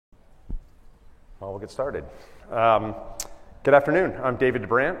Well, we'll get started. Good afternoon. I'm David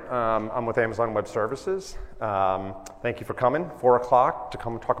DeBrant. I'm with Amazon Web Services. Thank you for coming. 4 o'clock to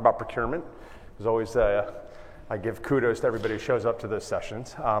come talk about procurement. As always, I give kudos to everybody who shows up to those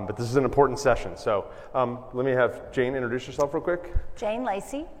sessions, but this is an important session. So let me have Jane introduce yourself real quick. Jane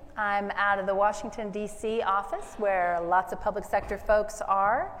Lacey. I'm out of the Washington, D.C. office where lots of public sector folks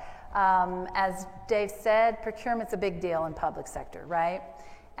are. As Dave said, procurement's a big deal in public sector, right?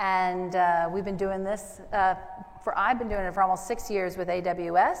 And we've been doing this, I've been doing it for almost 6 years with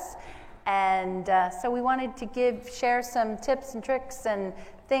AWS. And so we wanted to share some tips and tricks and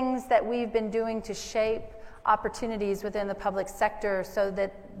things that we've been doing to shape opportunities within the public sector so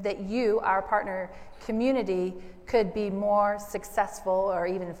that you, our partner community, could be more successful or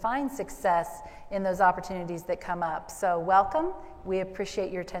even find success in those opportunities that come up. So welcome. We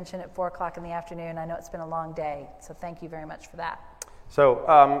appreciate your attention at 4 o'clock in the afternoon. I know it's been a long day, so thank you very much for that.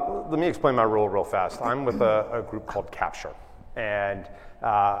 So let me explain my role real fast. I'm with a group called Capture, and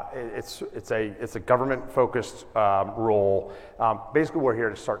it's a government-focused role. Basically, we're here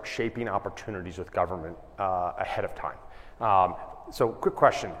to start shaping opportunities with government ahead of time. So quick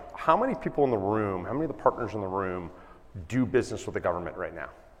question, how many people in the room, how many of the partners in the room do business with the government right now?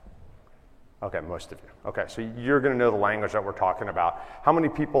 Okay, most of you. Okay, so you're going to know the language that we're talking about. How many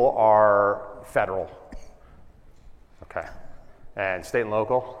people are federal? Okay. And state and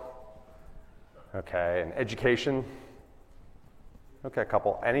local? Okay, and education? Okay, a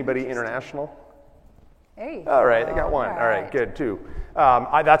couple. Anybody international? There you go. All right, I got one. All right, good, two.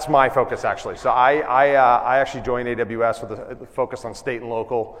 That's my focus, actually. So I actually joined AWS with a focus on state and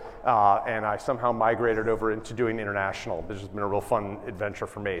local, and I somehow migrated over into doing international. This has been a real fun adventure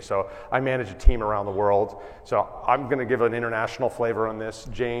for me. So I manage a team around the world. So I'm going to give an international flavor on this.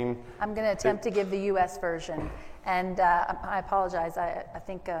 Jane? I'm going to attempt to give the U.S. version. And I apologize, I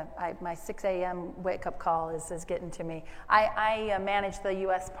think my 6 a.m. wake-up call is getting to me. I manage the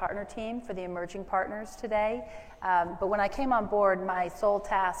U.S. partner team for the emerging partners today, but when I came on board, my sole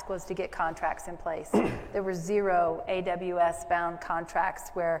task was to get contracts in place. There were 0 AWS-bound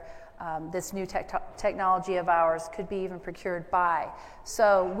contracts where this new technology of ours could be even procured by.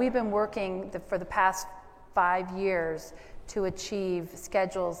 So we've been working for the past 5 years to achieve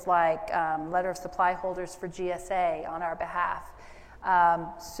schedules like letter of supply holders for GSA on our behalf,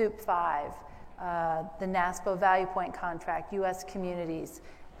 SOUP 5, the NASPO Value Point contract, U.S. communities.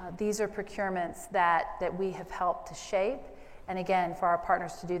 These are procurements that we have helped to shape, and again, for our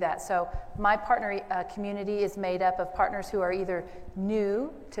partners to do that. So my partner community is made up of partners who are either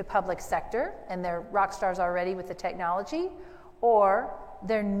new to public sector, and they're rock stars already with the technology, or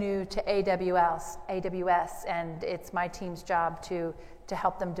they're new to AWS, and it's my team's job to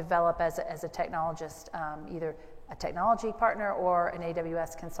help them develop as a technologist, either a technology partner or an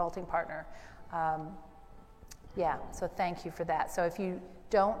AWS consulting partner. So thank you for that. So if you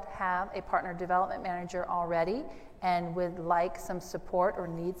don't have a partner development manager already and would like some support or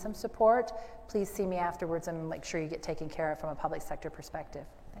need some support, please see me afterwards and make sure you get taken care of from a public sector perspective.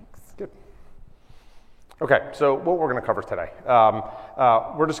 Thanks. Good. Okay, so what we're going to cover today.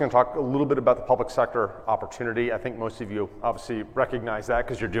 We're just going to talk a little bit about the public sector opportunity. I think most of you obviously recognize that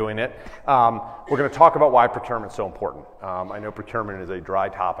because you're doing it. We're going to talk about why procurement is so important. I know procurement is a dry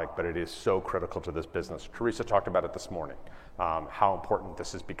topic, but it is so critical to this business. Teresa talked about it this morning, how important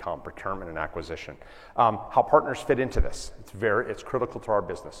this has become, procurement and acquisition. How partners fit into this. It's critical to our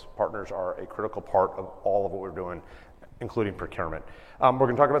business. Partners are a critical part of all of what we're doing, including procurement. We're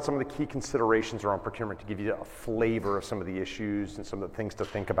going to talk about some of the key considerations around procurement to give you a flavor of some of the issues and some of the things to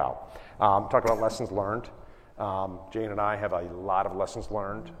think about. Talk about lessons learned. Jane and I have a lot of lessons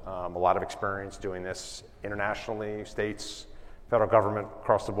learned, a lot of experience doing this internationally, states, federal government,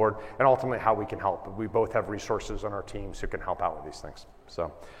 across the board, and ultimately how we can help. We both have resources on our teams who can help out with these things.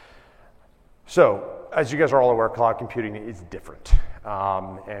 So, as you guys are all aware, cloud computing is different.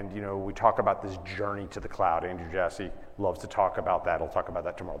 And we talk about this journey to the cloud. Andrew Jassy loves to talk about that. I'll talk about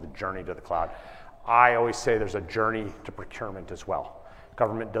that tomorrow, the journey to the cloud. I always say there's a journey to procurement as well.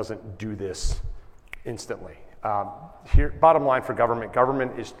 Government doesn't do this instantly. Bottom line for government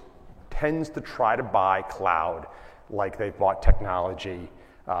tends to try to buy cloud like they've bought technology,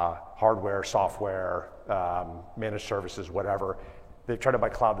 hardware, software, managed services, whatever. They try to buy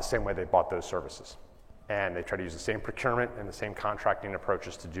cloud the same way they bought those services. And they try to use the same procurement and the same contracting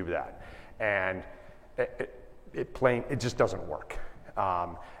approaches to do that. And it just doesn't work.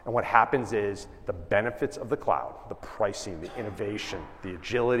 And what happens is the benefits of the cloud, the pricing, the innovation, the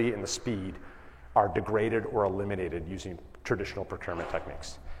agility, and the speed are degraded or eliminated using traditional procurement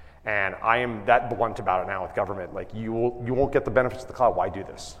techniques. And I am that blunt about it now with government. Like you won't get the benefits of the cloud. Why do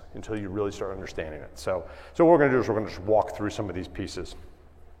this until you really start understanding it? So what we're going to do is we're going to just walk through some of these pieces.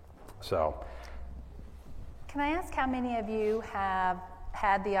 So, can I ask how many of you have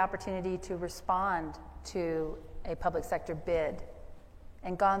had the opportunity to respond to a public sector bid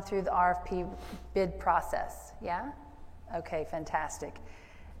and gone through the RFP bid process? Yeah? Okay, fantastic.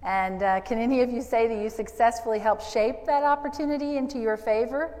 And can any of you say that you successfully helped shape that opportunity into your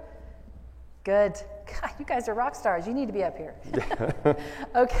favor? Good. God, you guys are rock stars. You need to be up here.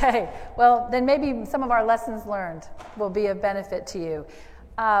 Okay. Well, then maybe some of our lessons learned will be of benefit to you.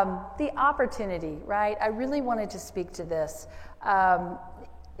 The opportunity, right? I really wanted to speak to this.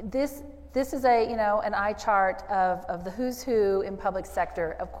 This is an eye chart of the who's who in public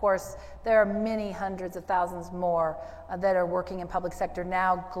sector. Of course, there are many hundreds of thousands more that are working in public sector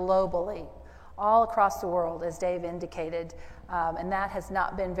now globally, all across the world, as Dave indicated, and that has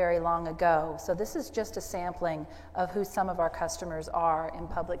not been very long ago. So this is just a sampling of who some of our customers are in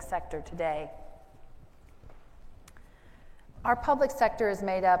public sector today. Our public sector is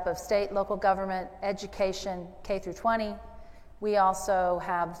made up of state, local government, education, K through 20. We also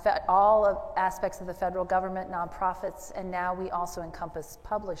have all aspects of the federal government, nonprofits, and now we also encompass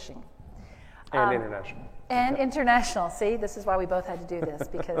publishing. And international. And international. See, this is why we both had to do this,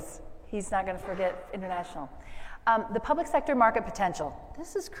 because he's not going to forget international. The public sector market potential.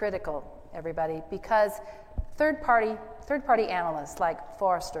 This is critical, everybody, because third-party analysts like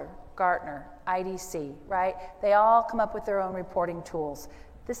Forrester, Gartner, IDC, right? They all come up with their own reporting tools.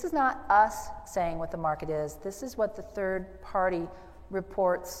 This is not us saying what the market is. This is what the third-party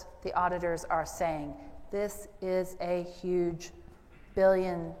reports, the auditors are saying. This is a huge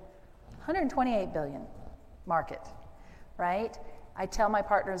 128 billion market, right? I tell my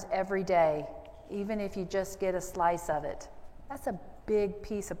partners every day, even if you just get a slice of it, that's a big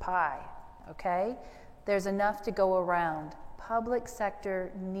piece of pie, okay? There's enough to go around. Public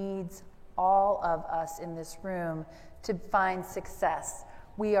sector needs all of us in this room to find success.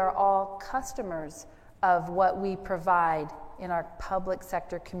 We are all customers of what we provide in our public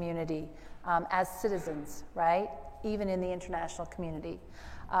sector community as citizens, right? Even in the international community.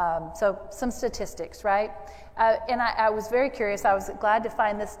 So some statistics, right? And I was very curious. I was glad to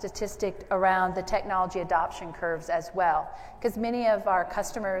find this statistic around the technology adoption curves as well, because many of our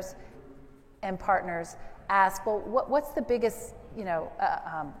customers and partners ask, well, what's the biggest,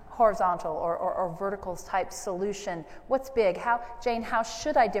 horizontal or vertical type solution? What's big? Jane, how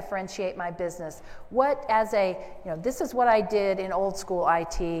should I differentiate my business? This is what I did in old school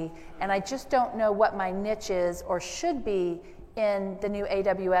IT, and I just don't know what my niche is or should be in the new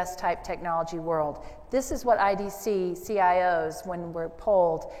AWS type technology world. This is what IDC CIOs, when we're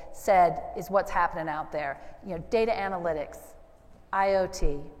polled, said is what's happening out there. Data analytics,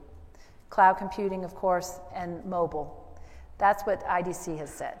 IoT, cloud computing, of course, and mobile. That's what IDC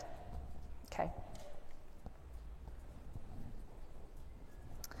has said. Okay.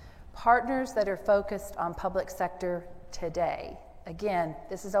 Partners that are focused on public sector today. Again,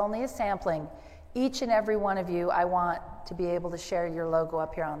 this is only a sampling. Each and every one of you, I want to be able to share your logo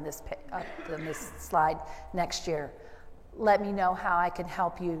up here on this slide next year. Let me know how I can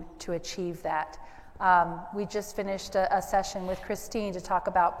help you to achieve that. We just finished a session with Christine to talk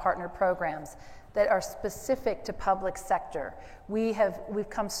about partner programs that are specific to public sector. We've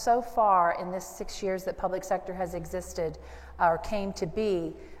come so far in this 6 years that public sector has existed or came to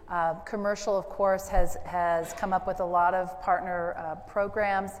be. Commercial, of course, has come up with a lot of partner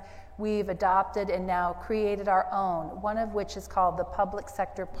programs. We've adopted and now created our own, one of which is called the Public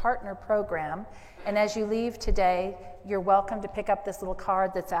Sector Partner Program. And as you leave today, you're welcome to pick up this little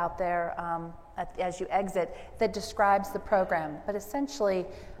card that's out there as you exit that describes the program. But essentially,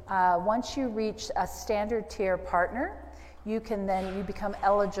 once you reach a standard tier partner, you become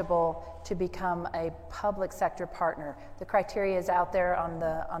eligible to become a public sector partner. The criteria is out there on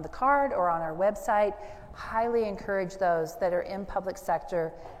the card or on our website. Highly encourage those that are in public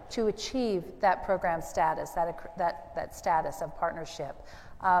sector to achieve that program status, that status of partnership.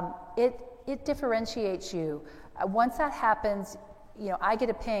 It differentiates you. Once that happens, I get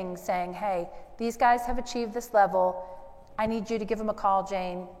a ping saying, hey, these guys have achieved this level. I need you to give them a call,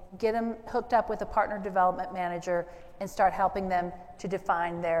 Jane. Get them hooked up with a partner development manager and start helping them to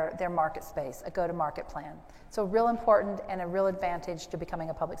define their market space, a go-to-market plan. So real important and a real advantage to becoming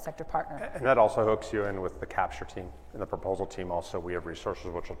a public sector partner. And that also hooks you in with the capture team and the proposal team also. We have resources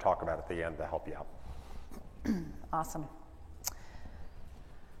which we'll talk about at the end to help you out. Awesome.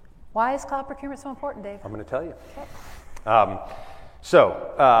 Why is cloud procurement so important, Dave? I'm going to tell you. Okay.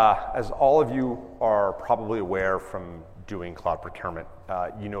 So, as all of you are probably aware from doing cloud procurement,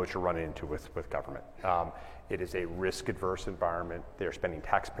 you know what you're running into with government. It is a risk-adverse environment. They're spending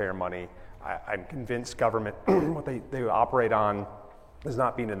taxpayer money. I'm convinced government, what they operate on is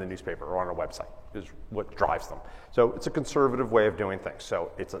not being in the newspaper or on a website, is what drives them. So it's a conservative way of doing things.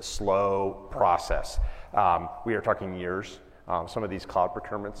 So it's a slow process. We are talking years. Some of these cloud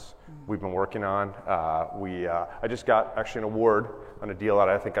procurements we've been working on. I just got actually an award on a deal that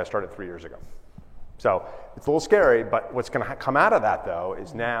I think I started 3 years ago. So it's a little scary, but what's going to come out of that, though,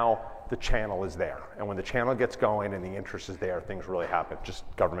 is now the channel is there. And when the channel gets going and the interest is there, things really happen. Just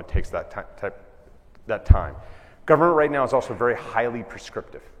government takes that time. Government right now is also very highly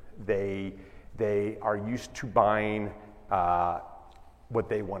prescriptive. They are used to buying what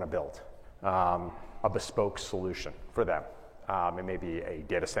they want to build, a bespoke solution for them. It may be a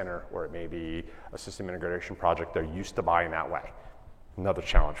data center or it may be a system integration project. They're used to buying that way. Another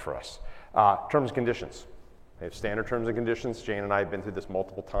challenge for us. Terms and conditions. They have standard terms and conditions. Jane and I have been through this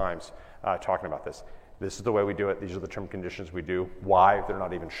multiple times talking about this. This is the way we do it. These are the term conditions we do. Why? They're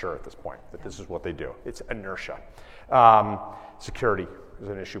not even sure at this point that this is what they do. It's inertia. Security is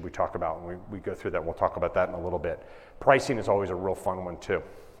an issue we talk about, and we go through that. We'll talk about that in a little bit. Pricing is always a real fun one, too.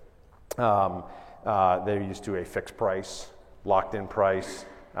 They're used to a fixed price, locked-in price,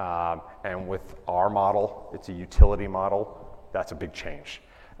 and with our model, it's a utility model. That's a big change.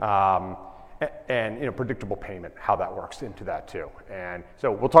 And predictable payment, how that works into that too. And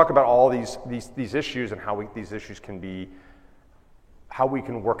so we'll talk about all these issues and how these issues can be, how we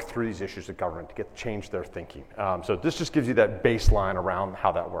can work through these issues with government to change their thinking. So this just gives you that baseline around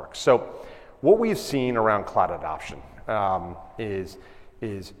how that works. So what we've seen around cloud adoption is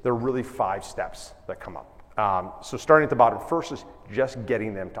there are really 5 steps that come up. So starting at the bottom, first is just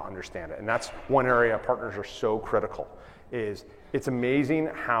getting them to understand it. And that's one area partners are so critical. It's amazing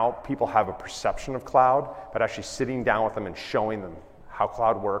how people have a perception of cloud, but actually sitting down with them and showing them how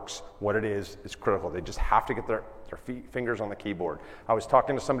cloud works, what it is critical. They just have to get their fingers on the keyboard. I was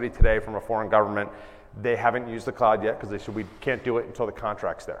talking to somebody today from a foreign government. They haven't used the cloud yet because they said we can't do it until the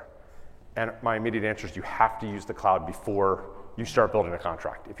contract's there. And my immediate answer is you have to use the cloud before you start building a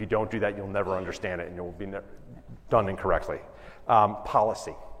contract. If you don't do that, you'll never understand it and you'll be done incorrectly.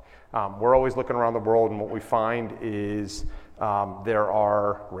 Policy. We're always looking around the world, and what we find is there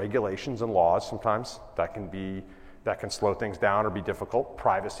are regulations and laws sometimes that can slow things down or be difficult.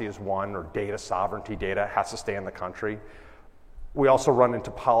 Privacy is one, or data sovereignty. Data has to stay in the country. We also run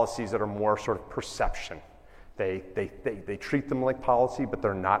into policies that are more sort of perception. They treat them like policy, but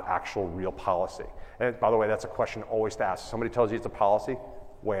they're not actual real policy. And by the way, that's a question always to ask. Somebody tells you it's a policy,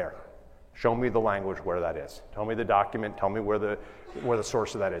 where? Show me the language where that is. Tell me the document. Tell me where the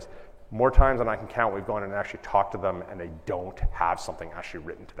source of that is. More times than I can count, we've gone and actually talked to them, and they don't have something actually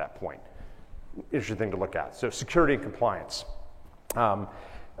written to that point. Interesting thing to look at. So security and compliance.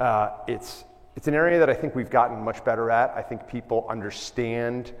 It's an area that I think we've gotten much better at. I think people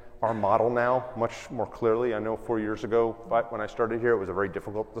understand our model now much more clearly. I know 4 years ago, but when I started here, it was a very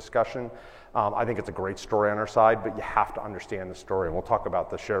difficult discussion. I think it's a great story on our side, but you have to understand the story, and we'll talk about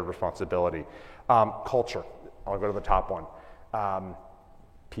the shared responsibility. Culture, I'll go to the top one.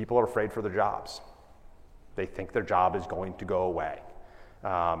 People are afraid for their jobs. They think their job is going to go away.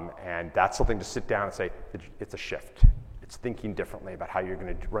 And that's something to sit down and say, it's a shift. It's thinking differently about how you're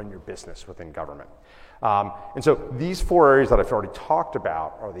going to run your business within government. And so these 4 areas that I've already talked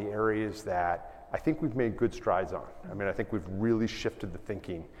about are the areas that I think we've made good strides on. I mean, I think we've really shifted the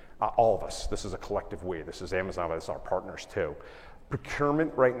thinking, all of us. This is a collective we. This is Amazon, but it's our partners too.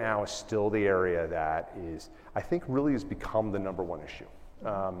 Procurement right now is still the area that I think really has become the number 1 issue.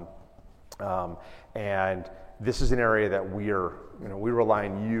 And this is an area that we rely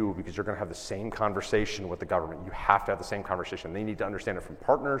on you because you're going to have the same conversation with the government. You have to have the same conversation. They need to understand it from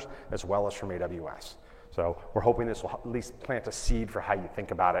partners as well as from AWS. So we're hoping this will at least plant a seed for how you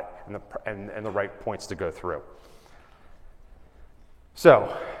think about it and the right points to go through.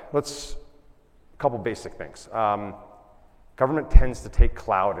 So a couple basic things. Government tends to take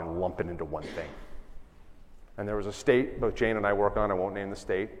cloud and lump it into one thing. And there was a state both Jane and I work on, I won't name the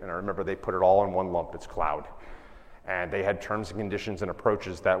state, and I remember they put it all in one lump, it's cloud. And they had terms and conditions and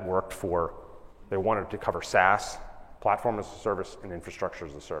approaches that worked they wanted to cover SaaS, platform as a service, and infrastructure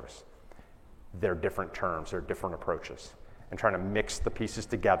as a service. They're different terms, they're different approaches. And trying to mix the pieces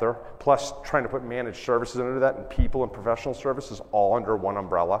together, plus trying to put managed services under that and people and professional services all under one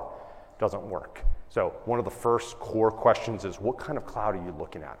umbrella doesn't work. So one of the first core questions is, what kind of cloud are you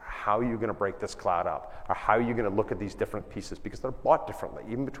looking at? How are you going to break this cloud up? Or how are you going to look at these different pieces? Because they're bought differently,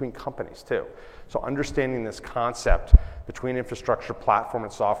 even between companies too. So understanding this concept between infrastructure, platform,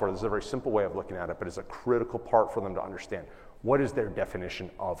 and software, this is a very simple way of looking at it, but it's a critical part for them to understand. What is their definition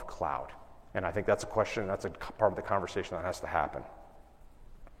of cloud? And I think that's a question, that's a part of the conversation that has to happen.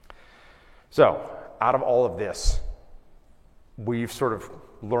 So out of all of this, we've sort of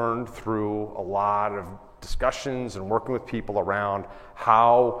learned through a lot of discussions and working with people around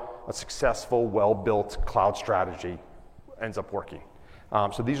how a successful, well-built cloud strategy ends up working.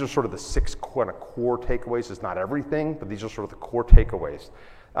 So these are sort of the 6 kind of core takeaways. It's not everything, but these are sort of the core takeaways.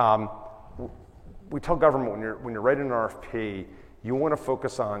 We tell government when you're writing an RFP, you want to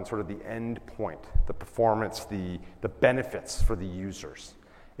focus on sort of the end point, the performance, the benefits for the users.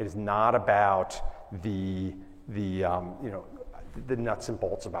 It is not about the nuts and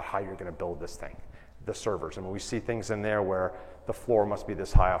bolts about how you're going to build this thing, the servers. And when we see things in there where the floor must be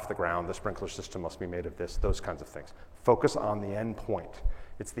this high off the ground, the sprinkler system must be made of this, those kinds of things. Focus on the end point.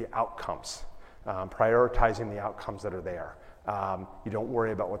 It's the outcomes, prioritizing the outcomes that are there. You don't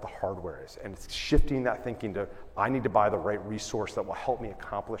worry about what the hardware is. And it's shifting that thinking to, I need to buy the right resource that will help me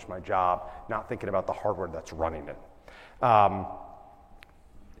accomplish my job, not thinking about the hardware that's running it.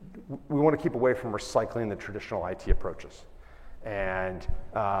 We want to keep away from recycling the traditional IT approaches. And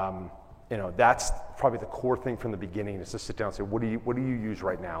that's probably the core thing from the beginning, is to sit down and say, what do you use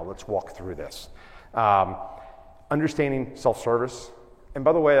right now? Let's walk through this. Understanding self-service. And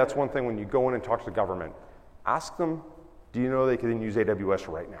by the way, that's one thing when you go in and talk to the government, ask them, do you know they can use AWS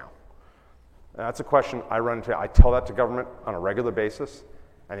right now? And that's a question I run into. I tell that to government on a regular basis,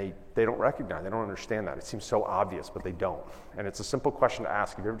 and they don't recognize, they don't understand that. It seems so obvious, but they don't. And it's a simple question to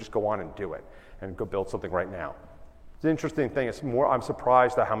ask if you ever just go on and do it and go build something right now. The interesting thing is I'm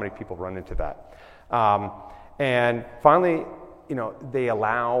surprised at how many people run into that. And finally, they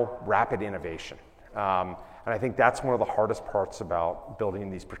allow rapid innovation. And I think that's one of the hardest parts about building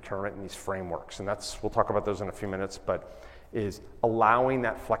these procurement and these frameworks. And we'll talk about those in a few minutes, but is allowing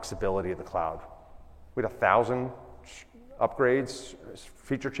that flexibility of the cloud. We had 1,000 upgrades,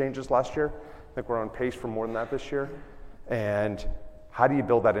 feature changes last year. I think we're on pace for more than that this year. And how do you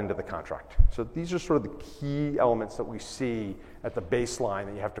build that into the contract? So these are sort of the key elements that we see at the baseline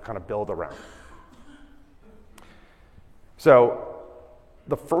that you have to kind of build around. So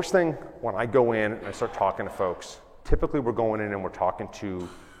the first thing when I go in and I start talking to folks, typically we're going in and we're talking to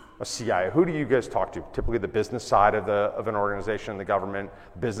a CIO. Who do you guys talk to? Typically the business side of an organization, the government,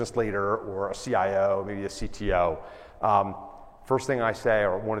 business leader, or a CIO, maybe a CTO. First thing I say,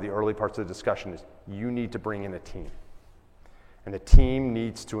 or one of the early parts of the discussion, is you need to bring in a team. And the team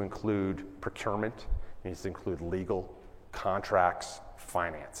needs to include procurement, needs to include legal, contracts,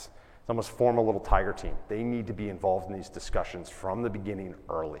 finance. It's almost form a little tiger team. They need to be involved in these discussions from the beginning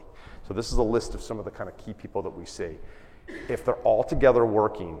early. So this is a list of some of the kind of key people that we see. If they're all together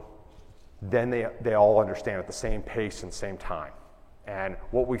working, then they all understand at the same pace and same time. And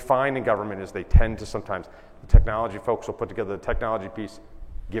what we find in government is they tend to sometimes, the technology folks will put together the technology piece,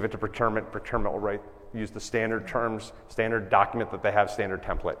 give it to procurement will use the standard terms, standard document that they have, standard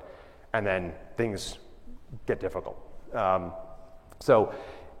template, and then things get difficult. So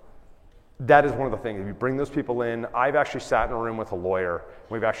that is one of the things. If you bring those people in, I've actually sat in a room with a lawyer.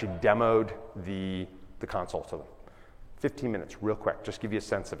 We've actually demoed the console to them. 15 minutes, real quick, just give you a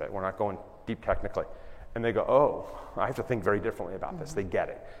sense of it. We're not going deep technically. And they go, oh, I have to think very differently about this. They get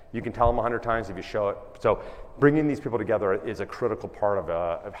it. You can tell them 100 times if you show it. So bringing these people together is a critical part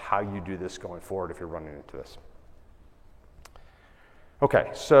of how you do this going forward if you're running into this. Okay,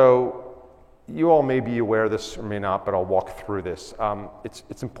 so you all may be aware of this or may not, but I'll walk through this.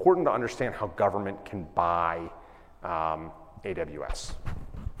 It's important to understand how government can buy AWS.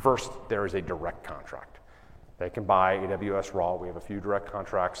 First, there is a direct contract. They can buy AWS raw. We have a few direct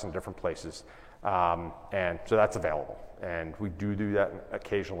contracts in different places. And so that's available. And we do that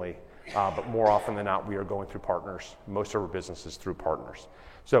occasionally. But more often than not, we are going through partners. Most of our business is through partners.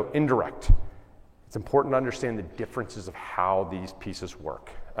 So indirect. It's important to understand the differences of how these pieces work.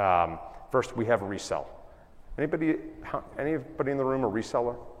 First, we have a resell. Anybody in the room a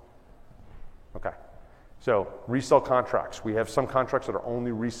reseller? Okay. So resell contracts. We have some contracts that are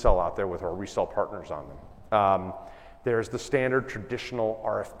only resell out there with our resell partners on them. There's the standard traditional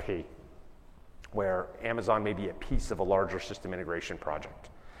RFP, where Amazon may be a piece of a larger system integration project.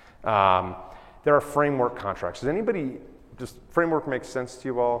 There are framework contracts. Does framework make sense to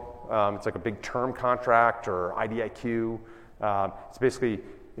you all? It's like a big term contract or IDIQ. It's basically,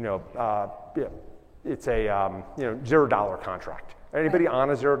 it's a $0 contract. Anybody on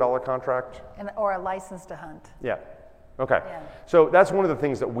a $0 contract? Or a license to hunt. Yeah. Okay. Yeah. So that's one of the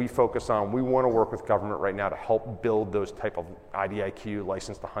things that we focus on. We want to work with government right now to help build those type of IDIQ,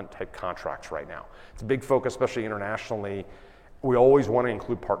 license to hunt type contracts right now. It's a big focus, especially internationally. We always want to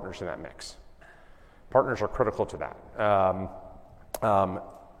include partners in that mix. Partners are critical to that.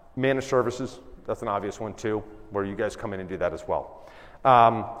 Managed services, that's an obvious one too, where you guys come in and do that as well.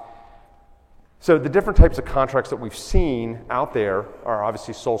 So the different types of contracts that we've seen out there are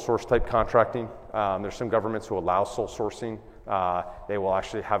obviously sole source type contracting. There's some governments who allow sole sourcing. They will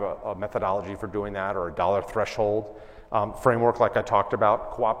actually have a methodology for doing that or a dollar threshold. Framework like I talked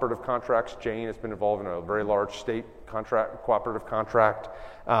about, cooperative contracts. Jane has been involved in a very large state cooperative contract.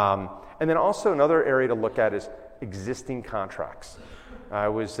 And then also another area to look at is existing contracts. I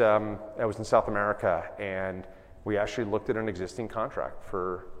was in South America, and we actually looked at an existing contract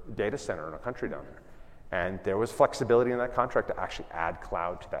for a data center in a country down there. And there was flexibility in that contract to actually add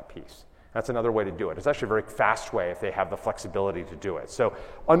cloud to that piece. That's another way to do it. It's actually a very fast way if they have the flexibility to do it. So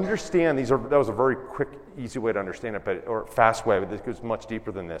understand that was a very quick, easy way to understand it, or fast way, but this goes much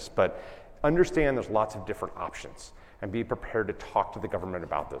deeper than this. But understand there's lots of different options and be prepared to talk to the government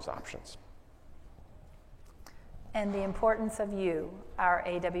about those options. And the importance of you, our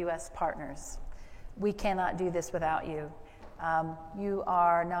AWS partners. We cannot do this without you. You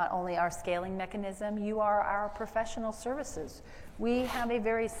are not only our scaling mechanism, you are our professional services. We have a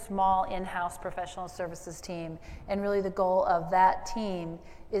very small in-house professional services team, and really the goal of that team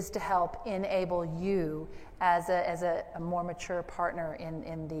is to help enable you as a more mature partner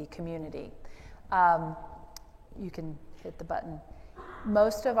in the community. You can hit the button.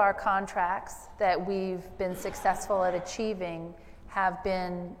 Most of our contracts that we've been successful at achieving have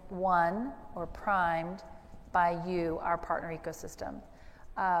been won or primed by you, our partner ecosystem.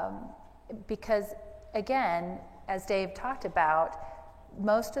 Because again, as Dave talked about,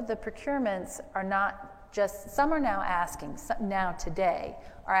 most of the procurements are not just, some are now asking, now today,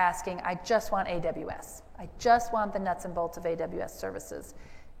 are asking, I just want AWS. I just want the nuts and bolts of AWS services.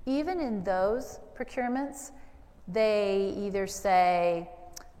 Even in those procurements, they either say,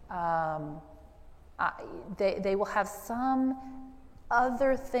 they will have some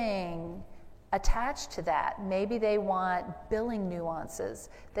other thing attached to that. Maybe they want billing nuances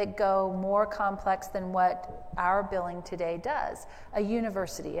that go more complex than what our billing today does. A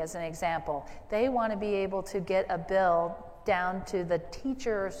university, as an example, they want to be able to get a bill down to the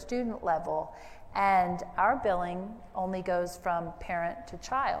teacher or student level, and our billing only goes from parent to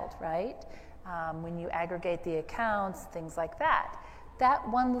child, right? When you aggregate the accounts, things like that. That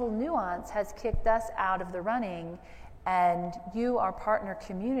one little nuance has kicked us out of the running, and you, our partner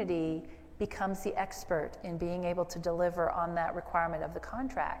community, becomes the expert in being able to deliver on that requirement of the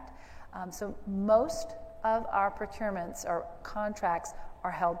contract. So most of our procurements or contracts are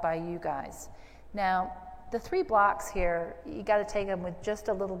held by you guys. Now, the 3 blocks here, you got to take them with just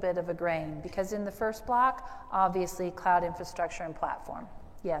a little bit of a grain, because in the first block, obviously cloud infrastructure and platform.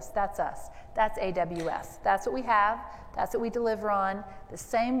 Yes, that's us. That's AWS. That's what we have. That's what we deliver on the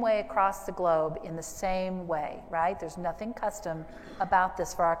same way across the globe in the same way, right? There's nothing custom about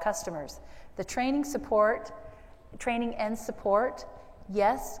this for our customers. The training and support,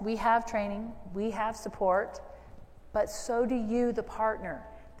 yes, we have training, we have support, but so do you, the partner.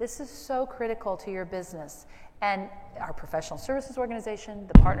 This is so critical to your business. And our professional services organization,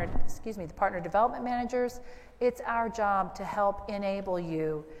 the partner development managers, it's our job to help enable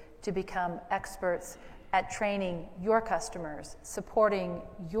you to become experts at training your customers, supporting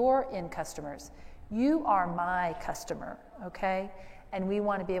your end customers. You are my customer, okay? And we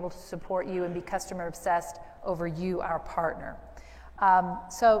want to be able to support you and be customer obsessed over you, our partner.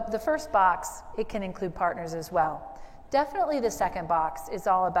 So the first box, it can include partners as well. Definitely the second box is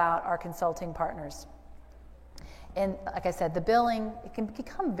all about our consulting partners. And like I said, the billing, it can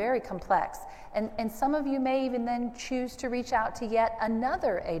become very complex. And some of you may even then choose to reach out to yet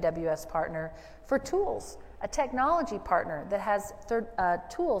another AWS partner for tools, a technology partner that has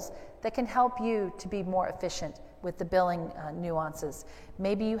tools that can help you to be more efficient with the billing nuances.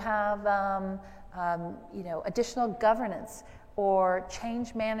 Maybe you have additional governance or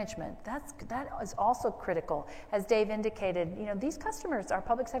change management. That is also critical. As Dave indicated, these customers, our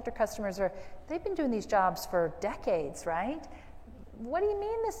public sector customers, they've been doing these jobs for decades, right? What do you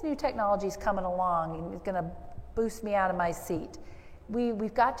mean this new technology is coming along and it's going to boost me out of my seat?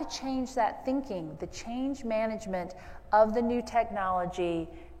 We've got to change that thinking, the change management of the new technology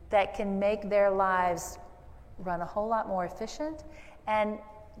that can make their lives run a whole lot more efficient and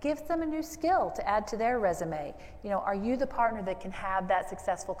gives them a new skill to add to their resume. Are you the partner that can have that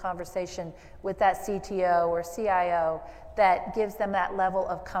successful conversation with that CTO or CIO that gives them that level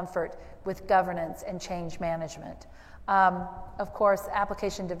of comfort with governance and change management? Of course,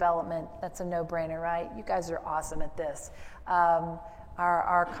 application development, that's a no-brainer, right? You guys are awesome at this.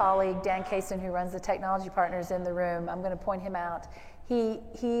 Our colleague, Dan Kaysen, who runs the technology partners in the room, I'm going to point him out.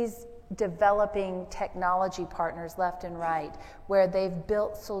 He's developing technology partners left and right, where they've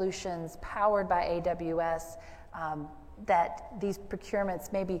built solutions powered by AWS that these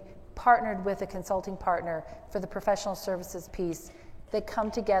procurements may be partnered with a consulting partner for the professional services piece. They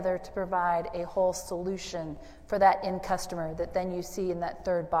come together to provide a whole solution for that end customer that then you see in that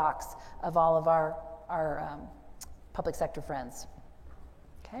third box of all of our public sector friends.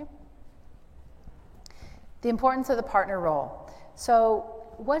 Okay? The importance of the partner role. So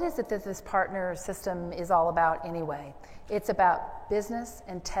what is it that this partner system is all about anyway? It's about business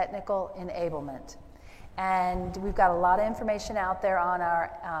and technical enablement. And we've got a lot of information out there on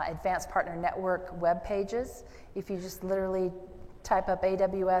our Advanced Partner Network web pages. If you just literally type up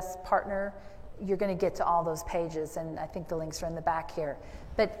AWS partner, you're going to get to all those pages, and I think the links are in the back here.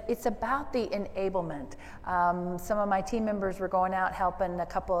 But it's about the enablement. Some of my team members were going out helping a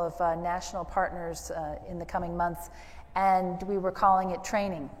couple of national partners in the coming months, and we were calling it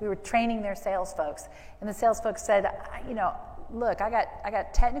training. We were training their sales folks, and the sales folks said, look, I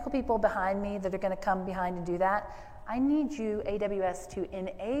got technical people behind me that are going to come behind and do that. I need you, AWS, to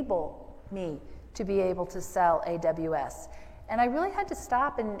enable me to be able to sell AWS. And I really had to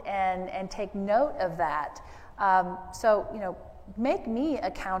stop and take note of that. So, make me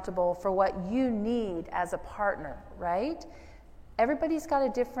accountable for what you need as a partner, right? Everybody's got a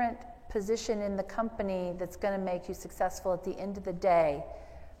different position in the company that's going to make you successful at the end of the day.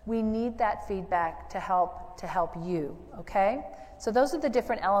 We need that feedback to help you, okay? So those are the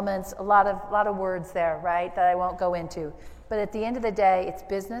different elements, a lot of words there, right, that I won't go into. But at the end of the day, it's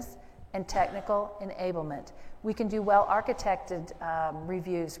business and technical enablement. We can do well-architected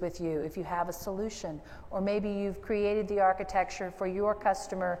reviews with you if you have a solution, or maybe you've created the architecture for your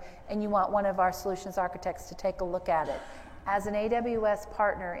customer and you want one of our solutions architects to take a look at it. As an AWS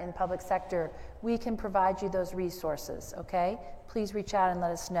partner in the public sector, we can provide you those resources, okay? Please reach out and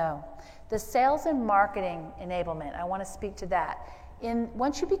let us know. The sales and marketing enablement, I want to speak to that.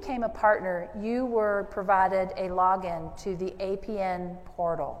 Once you became a partner, you were provided a login to the APN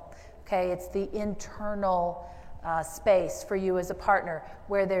portal. Okay, it's the internal space for you as a partner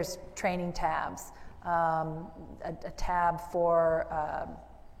where there's training tabs, a tab for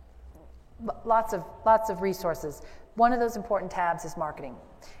lots of resources. One of those important tabs is marketing,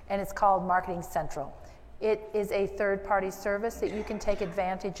 and it's called Marketing Central. It is a third-party service that you can take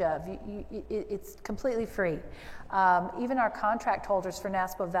advantage of. It's completely free. Even our contract holders for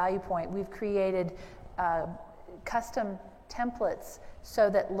NASPO Value Point, we've created custom templates so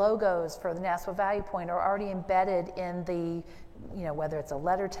that logos for the NASPO Value Point are already embedded in the, whether it's a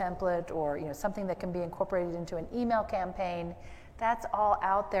letter template or something that can be incorporated into an email campaign. That's all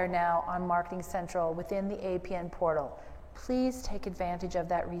out there now on Marketing Central within the APN portal. Please take advantage of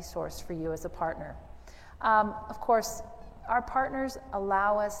that resource for you as a partner. Of course, our partners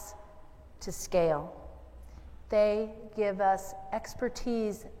allow us to scale. They give us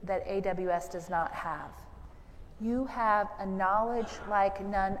expertise that AWS does not have. You have a knowledge like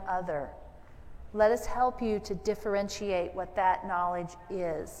none other. Let us help you to differentiate what that knowledge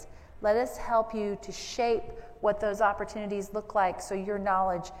is. Let us help you to shape what those opportunities look like so your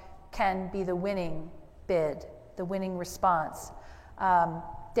knowledge can be the winning bid, the winning response.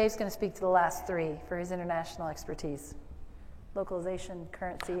 Dave's going to speak to the last three for his international expertise. Localization,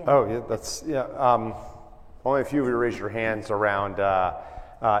 currency. Only a few of you raised your hands around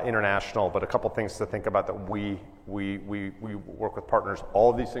international, but a couple things to think about that we work with partners.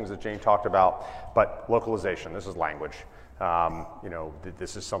 All of these things that Jane talked about, but localization, this is language.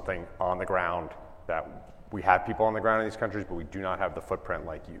 This is something on the ground that we have people on the ground in these countries, but we do not have the footprint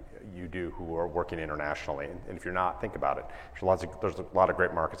like you do who are working internationally. And if you're not, think about it. There's a lot of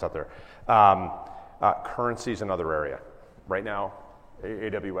great markets out there. Currency is another area. Right now,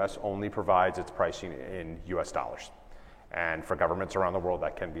 AWS only provides its pricing in US dollars. And for governments around the world,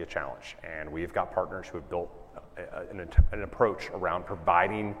 that can be a challenge. And we've got partners who have built an approach around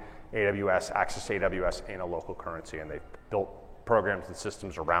providing access to AWS in a local currency, and they've built programs and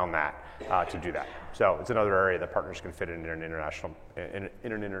systems around that to do that. So it's another area that partners can fit in an international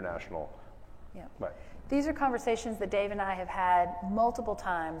Yeah. way. These are conversations that Dave and I have had multiple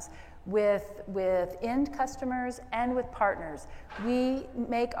times with end customers and with partners. We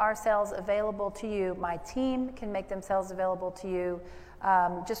make ourselves available to you. My team can make themselves available to you.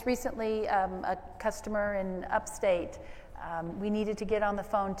 Just recently, a customer in upstate, we needed to get on the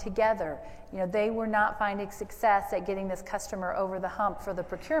phone together. They were not finding success at getting this customer over the hump for the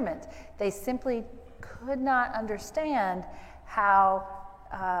procurement. They simply could not understand how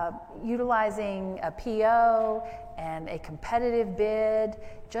utilizing a PO and a competitive bid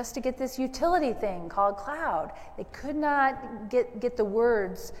just to get this utility thing called cloud. They could not get the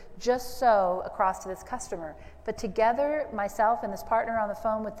words just so across to this customer. But together, myself and this partner on the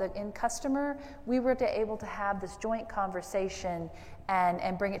phone with the end customer, we were able to have this joint conversation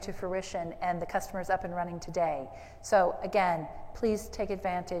and bring it to fruition, and the customer's up and running today. So again, please take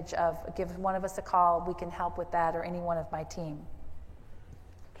advantage of, give one of us a call. We can help with that, or any one of my team.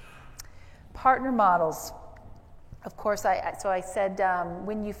 Partner models. Of course, I said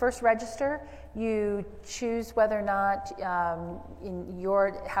when you first register, you choose whether or not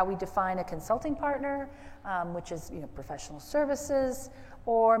how we define a consulting partner, which is professional services,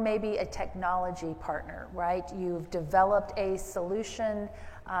 or maybe a technology partner, right? You've developed a solution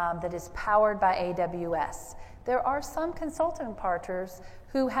that is powered by AWS. There are some consulting partners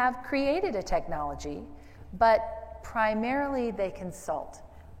who have created a technology, but primarily they consult.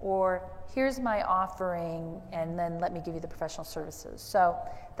 Or here's my offering, and then let me give you the professional services. So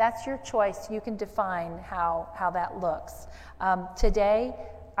that's your choice. You can define how that looks. Today,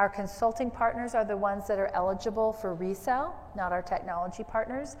 our consulting partners are the ones that are eligible for resale, not our technology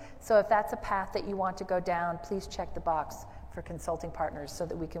partners. So if that's a path that you want to go down, please check the box for consulting partners so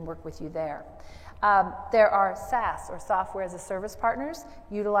that we can work with you there. There are SaaS, or software as a service partners,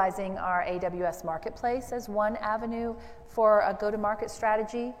 utilizing our AWS Marketplace as one avenue for a go-to-market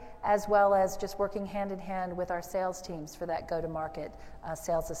strategy, as well as just working hand in hand with our sales teams for that go-to-market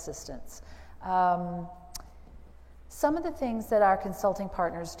sales assistance. Some of the things that our consulting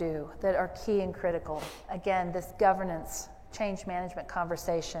partners do that are key and critical, again, this governance, change management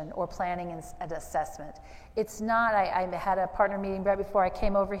conversation, or planning and assessment. It's not, I had a partner meeting right before I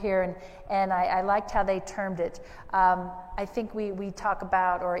came over here, and I liked how they termed it. I think we talk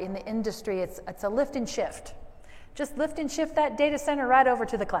about, or in the industry, it's a lift and shift. Just lift and shift that data center right over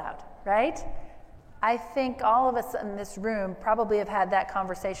to the cloud, right? I think all of us in this room probably have had that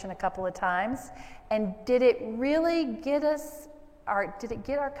conversation a couple of times. And did it really get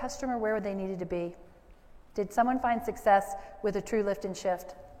our customer where they needed to be? Did someone find success with a true lift and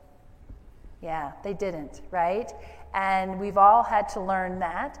shift? Yeah, they didn't, right? And we've all had to learn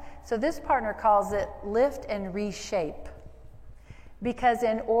that. So this partner calls it lift and reshape. Because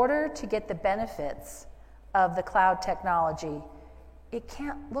in order to get the benefits of the cloud technology, it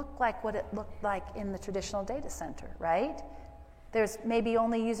can't look like what it looked like in the traditional data center, right? There's maybe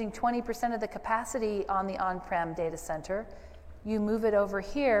only using 20% of the capacity on the on-prem data center. You move it over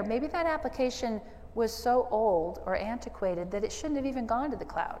here, maybe that application was so old or antiquated that it shouldn't have even gone to the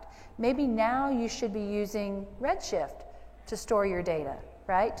cloud. Maybe now you should be using Redshift to store your data,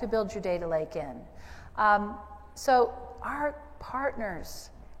 right? To build your data lake in. So our partners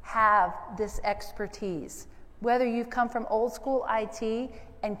have this expertise. Whether you've come from old school IT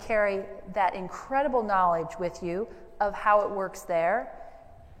and carry that incredible knowledge with you of how it works there,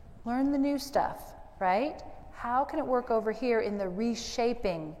 learn the new stuff, right? How can it work over here in the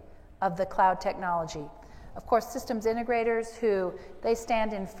reshaping of the cloud technology? Of course, systems integrators who they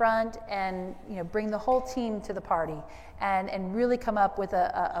stand in front and bring the whole team to the party and really come up with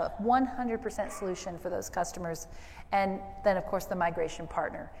a 100% solution for those customers. And then, of course, the migration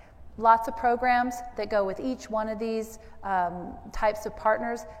partner. Lots of programs that go with each one of these types of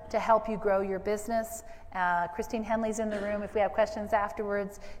partners to help you grow your business. Christine Henley's in the room if we have questions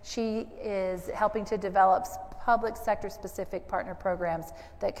afterwards. She is helping to develop public sector specific partner programs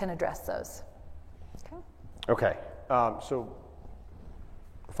that can address those. Okay. So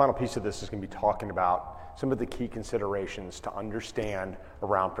the final piece of this is going to be talking about some of the key considerations to understand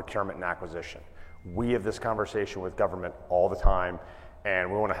around procurement and acquisition. We have this conversation with government all the time,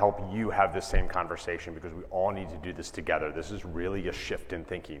 and we want to help you have this same conversation because we all need to do this together. This is really a shift in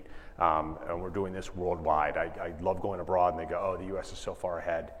thinking, and we're doing this worldwide. I love going abroad, and they go, oh, the U.S. is so far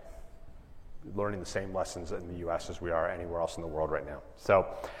ahead. Learning the same lessons in the U.S. as we are anywhere else in the world right now.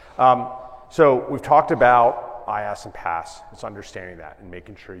 So we've talked about IaaS and PaaS. It's understanding that and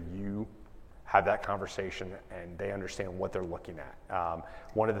making sure you have that conversation and they understand what they're looking at.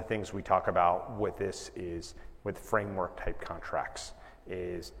 One of the things we talk about with this is with framework type contracts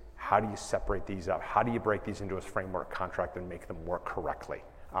is how do you separate these up? How do you break these into a framework contract and make them work correctly?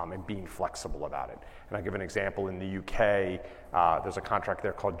 And being flexible about it. And I'll give an example. In the UK, there's a contract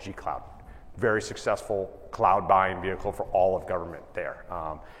there called G-Cloud. very successful cloud buying vehicle for all of government there.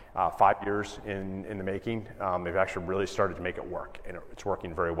 5 years in the making, they've actually really started to make it work, and it's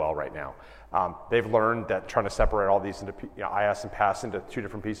working very well right now. They've learned that trying to separate all these into IaaS and PaaS into two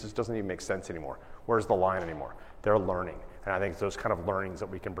different pieces doesn't even make sense anymore. Where's the line anymore? They're learning, and I think it's those kind of learnings that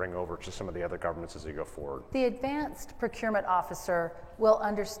we can bring over to some of the other governments as they go forward. The advanced procurement officer will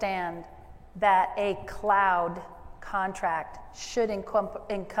understand that a cloud contract should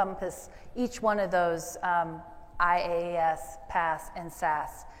encompass each one of those IaaS, PaaS, and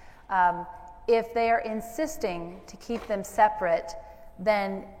SaaS. If they are insisting to keep them separate,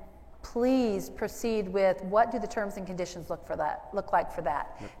 then please proceed with what do the terms and conditions look like for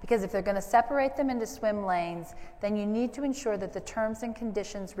that. Yep. Because if they're going to separate them into swim lanes, then you need to ensure that the terms and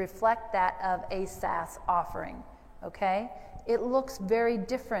conditions reflect that of a SaaS offering, okay? It looks very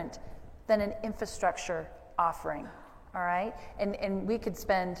different than an infrastructure offering, all right? And we could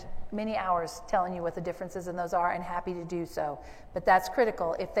spend many hours telling you what the differences in those are, and happy to do so. But that's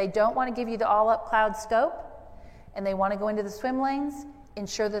critical. If they don't want to give you the all-up cloud scope, and they want to go into the swim lanes,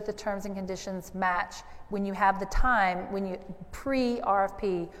 ensure that the terms and conditions match when you have the time, when you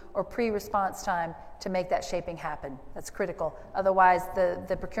pre-RFP or pre-response time to make that shaping happen. That's critical. Otherwise,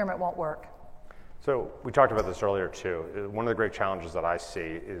 the procurement won't work. So we talked about this earlier too. One of the great challenges that I see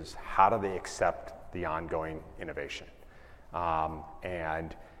is how do they accept the ongoing innovation? The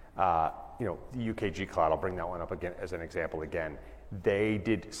UKG Cloud, I'll bring that one up again as an example again. They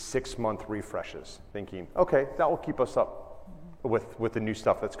did 6-month refreshes, thinking, okay, that will keep us up with the new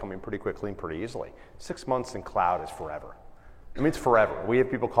stuff that's coming pretty quickly and pretty easily. 6 months in cloud is forever. I mean, it's forever. We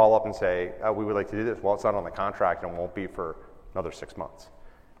have people call up and say, we would like to do this. Well, it's not on the contract and won't be for another 6 months.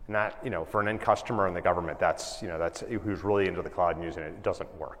 And that, for an end customer in the government, that's who's really into the cloud and using it, it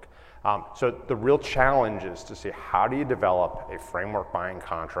doesn't work. So the real challenge is to see how do you develop a framework buying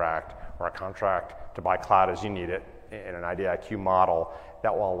contract or a contract to buy cloud as you need it in an IDIQ model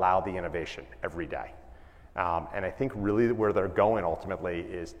that will allow the innovation every day. And I think really where they're going ultimately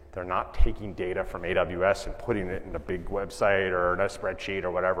is they're not taking data from AWS and putting it in a big website or in a spreadsheet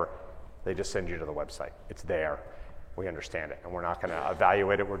or whatever. They just send you to the website. It's there. We understand it. And we're not going to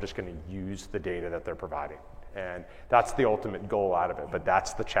evaluate it. We're just going to use the data that they're providing. And that's the ultimate goal out of it. But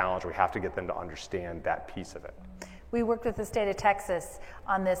that's the challenge. We have to get them to understand that piece of it. We worked with the state of Texas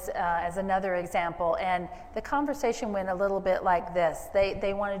on this as another example, and the conversation went a little bit like this.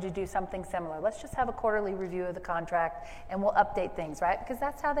 They wanted to do something similar. Let's just have a quarterly review of the contract, and we'll update things, right? Because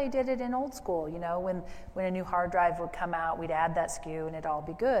that's how they did it in old school. When a new hard drive would come out, we'd add that SKU, and it'd all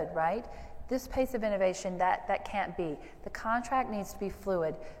be good, right? This pace of innovation, that can't be. The contract needs to be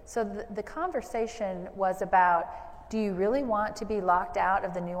fluid. So the conversation was about, do you really want to be locked out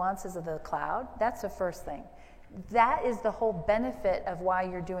of the nuances of the cloud? That's the first thing. That is the whole benefit of why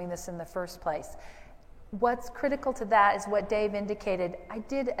you're doing this in the first place. What's critical to that is what Dave indicated. I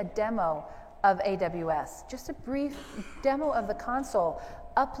did a demo of AWS, just a brief demo of the console,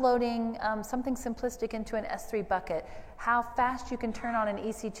 uploading something simplistic into an S3 bucket, how fast you can turn on an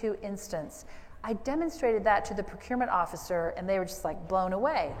EC2 instance. I demonstrated that to the procurement officer, and they were just like blown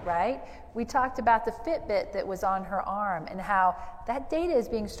away, right? We talked about the Fitbit that was on her arm and how that data is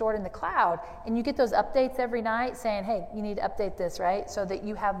being stored in the cloud, and you get those updates every night saying, hey, you need to update this, right? So that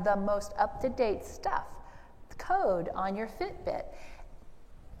you have the most up-to-date stuff, the code on your Fitbit.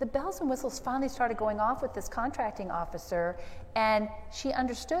 The bells and whistles finally started going off with this contracting officer, and she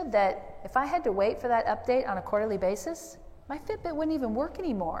understood that if I had to wait for that update on a quarterly basis, my Fitbit wouldn't even work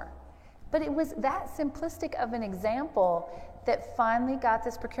anymore. But it was that simplistic of an example that finally got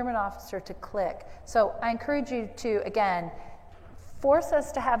this procurement officer to click. So I encourage you to, again, force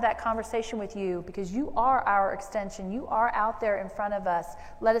us to have that conversation with you, because you are our extension. You are out there in front of us.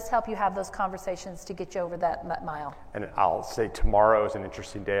 Let us help you have those conversations to get you over that mile. And I'll say tomorrow is an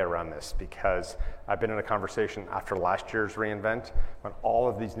interesting day around this, because I've been in a conversation after last year's reInvent, when all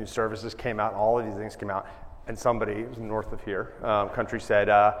of these new services came out, all of these things came out, and somebody, it was north of here, country said,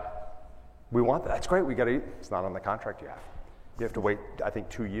 we want that. That's great. We got to eat. It's not on the contract you have. You have to wait, I think,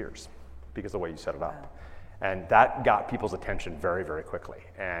 2 years because of the way you set it up. Wow. And that got people's attention very, very quickly.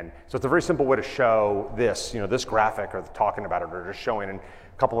 And so it's a very simple way to show this, this graphic or talking about it or just showing. And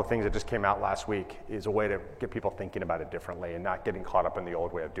a couple of things that just came out last week is a way to get people thinking about it differently and not getting caught up in the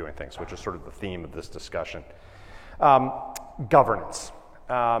old way of doing things, which is sort of the theme of this discussion. Governance.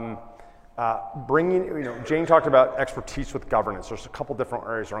 Jane talked about expertise with governance. There's a couple different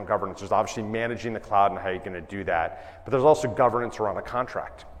areas around governance. There's obviously managing the cloud and how you're going to do that, but there's also governance around a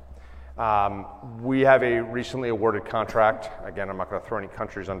contract. We have a recently awarded contract. Again, I'm not going to throw any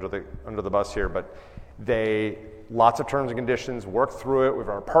countries under the bus here, but they lots of terms and conditions, worked through it. We've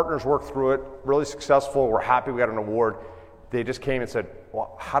had our partners work through it, really successful. We're happy we got an award. They just came and said,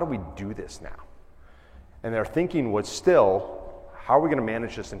 well, how do we do this now? And their thinking was still, how are we going to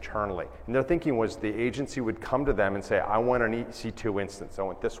manage this internally? And their thinking was the agency would come to them and say, I want an EC2 instance. I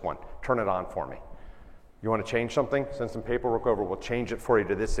want this one. Turn it on for me. You want to change something? Send some paperwork over. We'll change it for you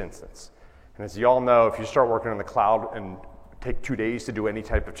to this instance. And as you all know, if you start working in the cloud and take 2 days to do any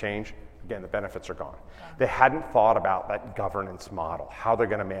type of change, again, the benefits are gone. They hadn't thought about that governance model, how they're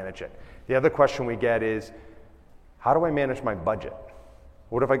going to manage it. The other question we get is, how do I manage my budget?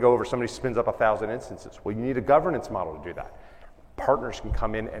 What if I go over, somebody spins up 1,000 instances? Well, you need a governance model to do that. Partners can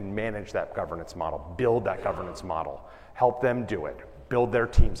come in and manage that governance model, build that governance model, help them do it, build their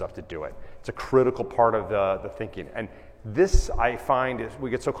teams up to do it. It's a critical part of the thinking. And this, I find, is we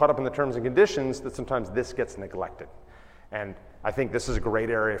get so caught up in the terms and conditions that sometimes this gets neglected. And I think this is a great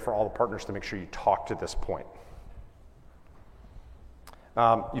area for all the partners to make sure you talk to this point.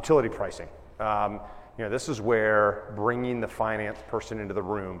 Utility pricing. This is where bringing the finance person into the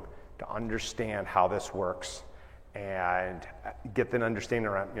room to understand how this works and get them understanding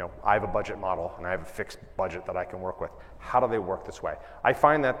around, I have a budget model and I have a fixed budget that I can work with. How do they work this way? I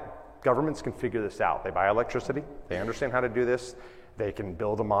find that governments can figure this out. They buy electricity, they understand how to do this, they can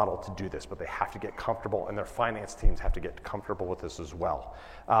build a model to do this, but they have to get comfortable, and their finance teams have to get comfortable with this as well.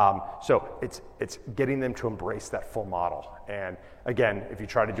 So it's getting them to embrace that full model. And again, if you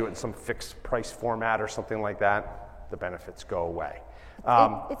try to do it in some fixed price format or something like that, the benefits go away.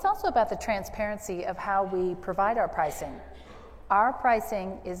 It's also about the transparency of how we provide our pricing. Our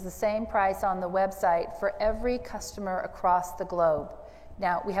pricing is the same price on the website for every customer across the globe.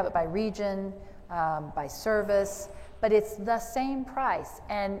 Now, we have it by region, by service, but it's the same price,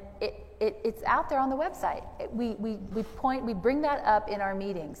 and it's out there on the website. We bring that up in our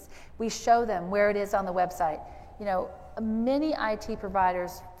meetings. We show them where it is on the website. Many IT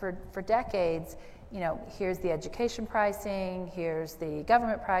providers for decades, here's the education pricing, here's the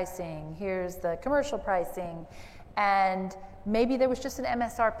government pricing, here's the commercial pricing, and maybe there was just an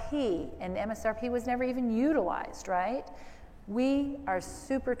MSRP, and MSRP was never even utilized, right? We are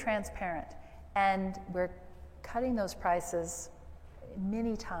super transparent, and we're cutting those prices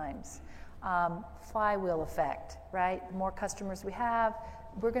many times. Flywheel effect, right? The more customers we have,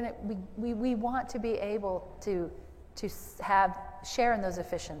 we want to be able to share in those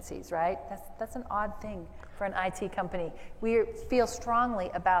efficiencies, right? That's an odd thing for an IT company. We feel strongly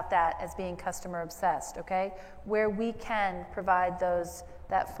about that as being customer obsessed, okay? Where we can provide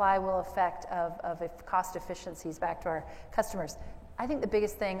that flywheel effect of cost efficiencies back to our customers. I think the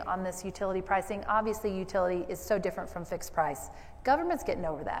biggest thing on this utility pricing, obviously utility is so different from fixed price. Government's getting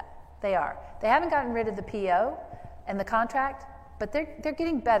over that. They are. They haven't gotten rid of the PO and the contract, but they're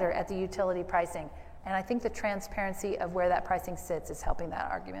getting better at the utility pricing. And I think the transparency of where that pricing sits is helping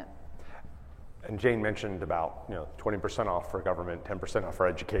that argument. And Jane mentioned about 20% off for government, 10% off for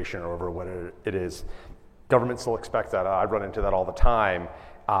education, or what it is. Government still expects that. I run into that all the time.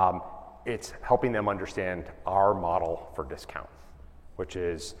 It's helping them understand our model for discount, which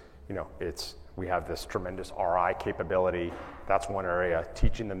is, we have this tremendous RI capability. That's one area.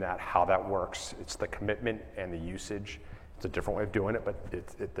 Teaching them how that works. It's the commitment and the usage. It's a different way of doing it, but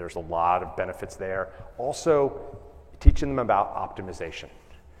there's a lot of benefits there. Also, teaching them about optimization.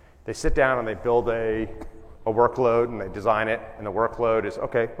 They sit down and they build a workload and they design it, and the workload is,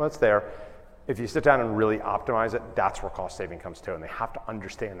 okay, well, it's there. If you sit down and really optimize it, that's where cost saving comes to, and they have to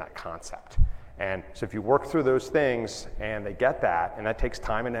understand that concept. And so if you work through those things and they get that, and that takes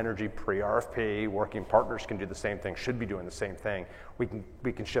time and energy pre-RFP, working partners can do the same thing, should be doing the same thing, we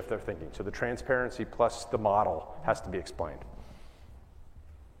can shift their thinking. So the transparency plus the model has to be explained.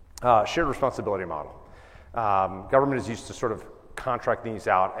 Shared responsibility model. Government is used to sort of contract these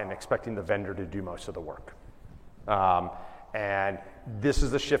out and expecting the vendor to do most of the work. And this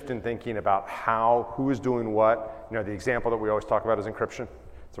is the shift in thinking about who is doing what. The example that we always talk about is encryption.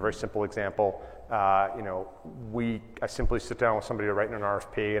 It's a very simple example. I simply sit down with somebody writing an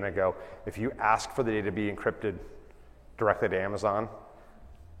RFP and I go, if you ask for the data to be encrypted directly to Amazon,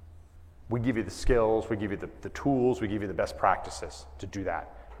 we give you the skills, we give you the tools, we give you the best practices to do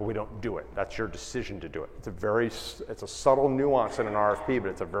that. But we don't do it. That's your decision to do it. It's a subtle nuance in an RFP, but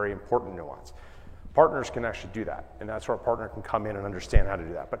it's a very important nuance. Partners can actually do that, and that's where a partner can come in and understand how to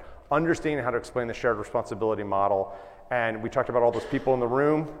do that. But understanding how to explain the shared responsibility model, and we talked about all those people in the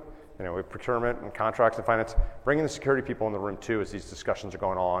room, we have procurement and contracts and finance, bringing the security people in the room too as these discussions are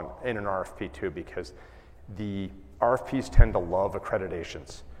going on in an RFP too, because the RFPs tend to love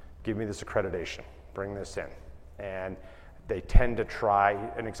accreditations. Give me this accreditation, bring this in. And they tend to try,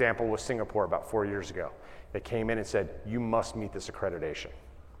 an example was Singapore about 4 years ago. They came in and said, you must meet this accreditation,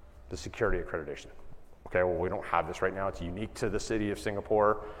 the security accreditation. Okay, well, we don't have this right now. It's unique to the city of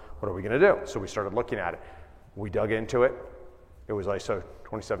Singapore. What are we going to do? So we started looking at it. We dug into it. It was ISO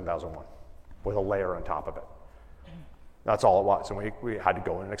 27001 with a layer on top of it. That's all it was. And we had to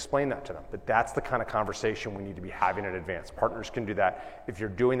go in and explain that to them. But that's the kind of conversation we need to be having in advance. Partners can do that. If you're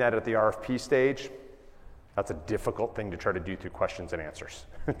doing that at the RFP stage, that's a difficult thing to try to do through questions and answers.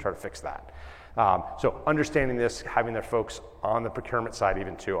 Try to fix that. So understanding this, having their folks on the procurement side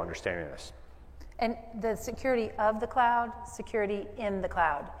even too, understanding this. And the security of the cloud, security in the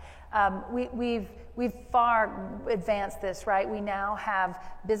cloud. We've far advanced this, right? We now have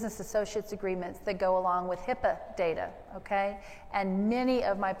business associates agreements that go along with HIPAA data, okay? And many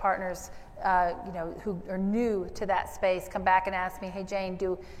of my partners, who are new to that space, come back and ask me, "Hey Jane,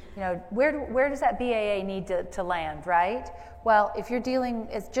 where does that BAA need to land, right?" Well, if you're dealing,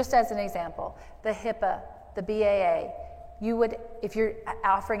 just as an example, the HIPAA, the BAA, if you're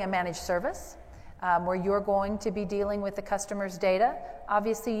offering a managed service, where you're going to be dealing with the customer's data,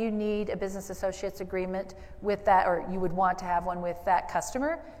 obviously you need a business associates agreement with that, or you would want to have one with that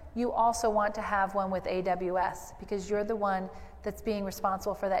customer. You also want to have one with AWS because you're the one that's being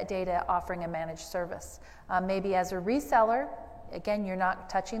responsible for that data offering a managed service. Maybe as a reseller, again, you're not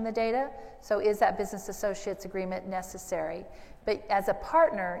touching the data, so is that business associates agreement necessary? But as a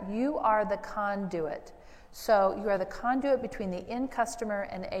partner, you are the conduit. So you are the conduit between the end customer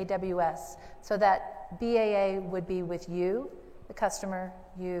and AWS. So that BAA would be with you, the customer,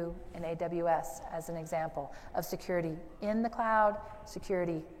 you, and AWS as an example of security in the cloud,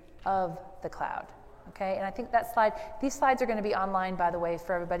 security of the cloud. Okay, and I think these slides are going to be online, by the way,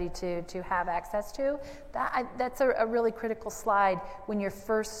 for everybody to have access to. That's a really critical slide when you're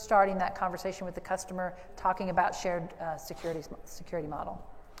first starting that conversation with the customer, talking about shared security model.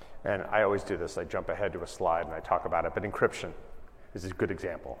 And I always do this. I jump ahead to a slide and I talk about it, but encryption is a good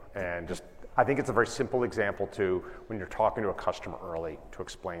example. And I think it's a very simple example too when you're talking to a customer early to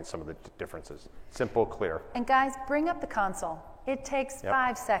explain some of the differences. Simple, clear. And guys, bring up the console. It takes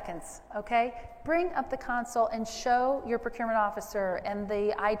 5 seconds, okay? Bring up the console and show your procurement officer and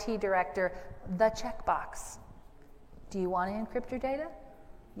the IT director the checkbox. Do you want to encrypt your data?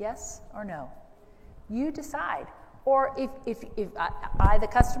 Yes or no? You decide. Or if I, the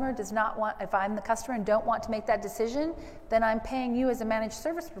customer, if I'm the customer and don't want to make that decision, then I'm paying you as a managed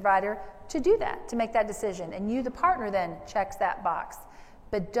service provider to do that, to make that decision. And you, the partner, then checks that box.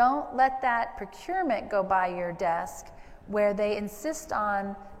 But don't let that procurement go by your desk where they insist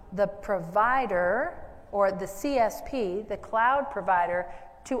on the provider or the CSP, the cloud provider,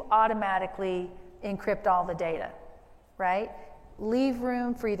 to automatically encrypt all the data, right? Leave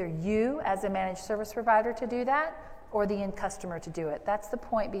room for either you as a managed service provider to do that or the end customer to do it. That's the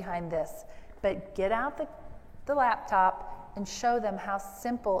point behind this. But get out the laptop and show them how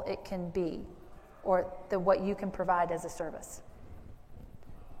simple it can be or what you can provide as a service.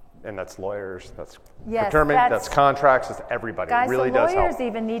 And that's lawyers, that's procurement, that's contracts, that's everybody. Guys, it really the does help. lawyers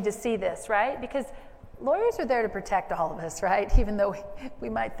even need to see this, right? Because lawyers are there to protect all of us, right? Even though we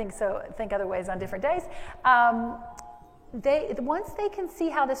might think other ways on different days. Once they can see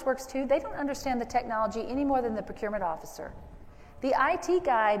how this works too, they don't understand the technology any more than the procurement officer. The IT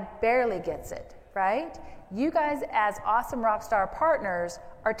guy barely gets it, right? You guys as awesome rockstar partners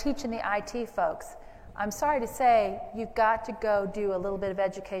are teaching the IT folks. I'm sorry to say, you've got to go do a little bit of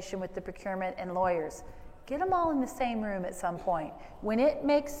education with the procurement and lawyers. Get them all in the same room at some point. When it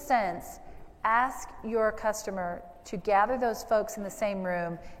makes sense, ask your customer to gather those folks in the same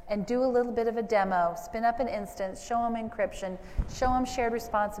room and do a little bit of a demo, spin up an instance, show them encryption, show them shared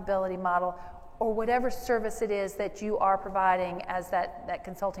responsibility model, or whatever service it is that you are providing as that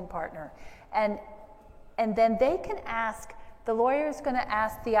consulting partner. And then they can ask, the lawyer is going to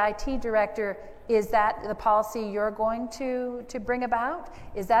ask the IT director, is that the policy you're going to bring about?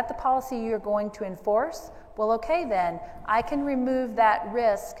 Is that the policy you're going to enforce? Well, okay then, I can remove that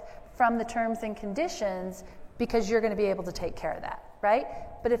risk from the terms and conditions because you're going to be able to take care of that, right?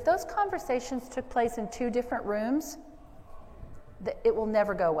 But if those conversations took place in 2 different rooms, it will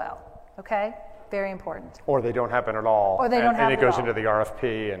never go well, okay? Very important. Or they don't happen at all. Or they don't happen at all. And it goes into the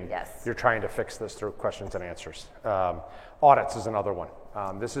RFP, and you're trying to fix this through questions and answers. Audits is another one.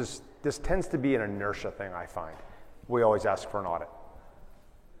 This tends to be an inertia thing, I find. We always ask for an audit.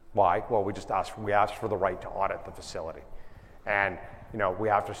 Why? Well, we ask for the right to audit the facility. And we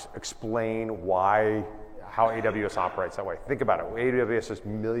have to explain how AWS operates that way. Think about it. AWS has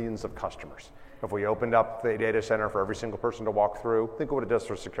millions of customers. If we opened up the data center for every single person to walk through, think of what it does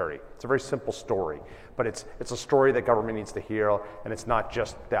for security. It's a very simple story, but it's a story that government needs to hear, and it's not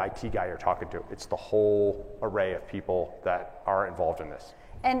just the IT guy you're talking to. It's the whole array of people that are involved in this.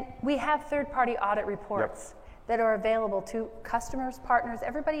 And we have third-party audit reports that are available to customers, partners,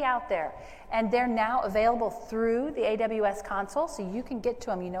 everybody out there. And they're now available through the AWS console, so you can get to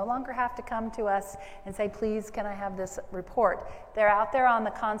them. You no longer have to come to us and say, please, can I have this report? They're out there on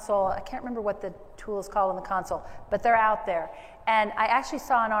the console. I can't remember what the tool is called on the console, but they're out there. And I actually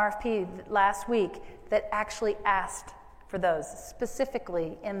saw an RFP last week that actually asked for those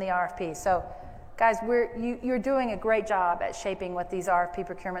specifically in the RFP. So guys, you're doing a great job at shaping what these RFP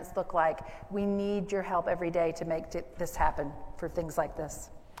procurements look like. We need your help every day to make this happen for things like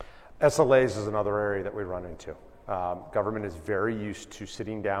this. SLAs is another area that we run into. Government is very used to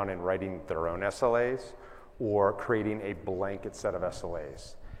sitting down and writing their own SLAs or creating a blanket set of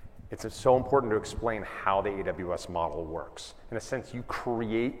SLAs. It's so important to explain how the AWS model works. In a sense, you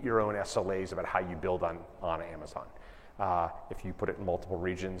create your own SLAs about how you build on Amazon. If you put it in multiple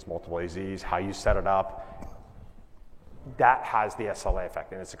regions, multiple AZs, how you set it up, that has the SLA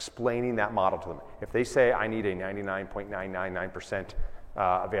effect, and it's explaining that model to them. If they say, I need a 99.999%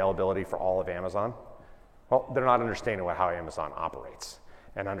 availability for all of Amazon, well, they're not understanding how Amazon operates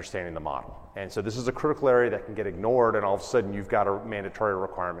and understanding the model. And so this is a critical area that can get ignored, and all of a sudden you've got a mandatory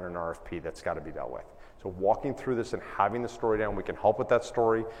requirement in an RFP that's got to be dealt with. So walking through this and having the story down, we can help with that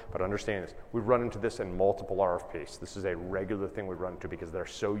story, but understanding this. We run into this in multiple RFPs. This is a regular thing we run into because they're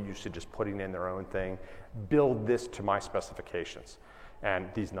so used to just putting in their own thing. Build this to my specifications, and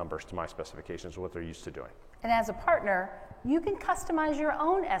these numbers to my specifications, what they're used to doing. And as a partner, you can customize your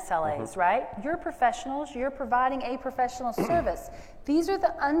own SLAs, right? You're professionals, you're providing a professional service. These are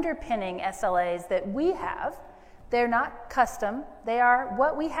the underpinning SLAs that we have. They're not custom, they are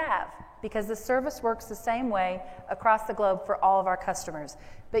what we have, because the service works the same way across the globe for all of our customers.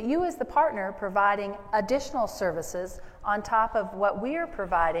 But you as the partner providing additional services on top of what we are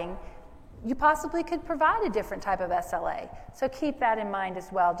providing, you possibly could provide a different type of SLA. So keep that in mind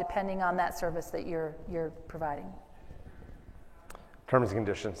as well, depending on that service that you're providing. Terms and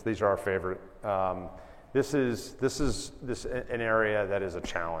conditions, these are our favorite. This is an area that is a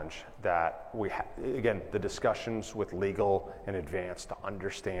challenge that we again, the discussions with legal in advance to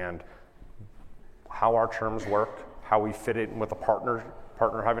understand how our terms work, how we fit it in with a partner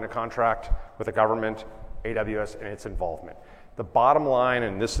having a contract with the government, AWS, and its involvement. The bottom line,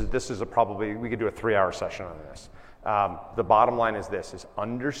 and this is probably, we could do a 3-hour session on this. The bottom line is this, is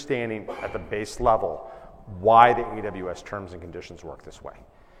understanding at the base level why the AWS terms and conditions work this way.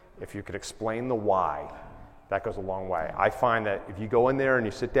 If you could explain the why, that goes a long way. I find that if you go in there and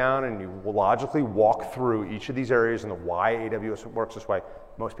you sit down and you logically walk through each of these areas and the why AWS works this way,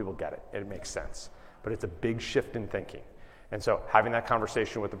 most people get it. It makes sense. But it's a big shift in thinking. And so having that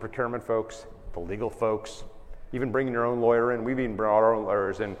conversation with the procurement folks, the legal folks, even bringing your own lawyer in. We've even brought our own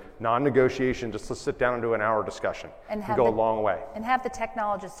lawyers in, non-negotiation, just to sit down and do an hour discussion. And go a long way. And have the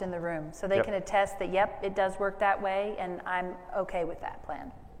technologist in the room so they can attest that, yep, it does work that way, and I'm okay with that plan.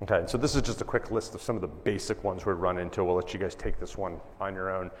 Okay, so this is just a quick list of some of the basic ones we run into. We'll let you guys take this one on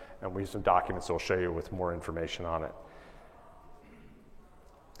your own, and we have some documents that will show you with more information on it.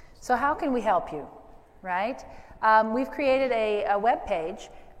 So how can we help you, right? We've created a web page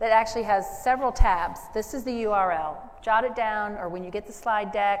that actually has several tabs. This is the URL. Jot it down, or when you get the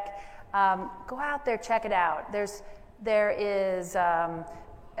slide deck, go out there, check it out. There is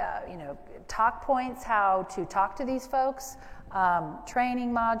talk points, how to talk to these folks,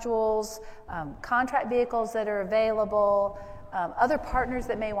 training modules, contract vehicles that are available, other partners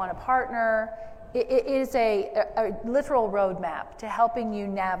that may want to partner. It is a literal roadmap to helping you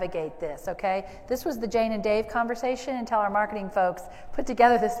navigate this, okay? This was the Jane and Dave conversation until our marketing folks put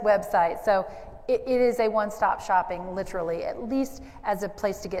together this website. So it is a one-stop shopping, literally, at least as a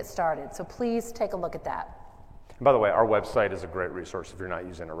place to get started. So please take a look at that. And by the way, our website is a great resource if you're not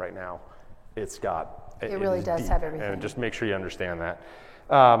using it right now. It really does have everything. And just make sure you understand that.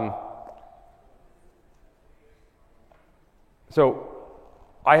 So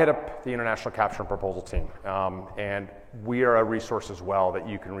I head up the International Capture and Proposal team, and we are a resource as well that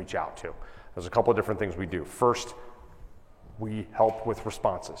you can reach out to. There's a couple of different things we do. First, we help with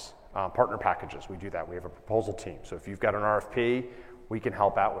responses, partner packages. We do that. We have a proposal team. So if you've got an RFP, we can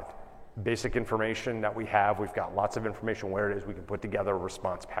help out with basic information that we have. We've got lots of information where it is. We can put together a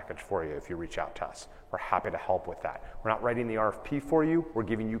response package for you if you reach out to us. We're happy to help with that. We're not writing the RFP for you. We're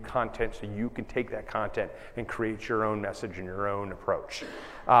giving you content so you can take that content and create your own message and your own approach.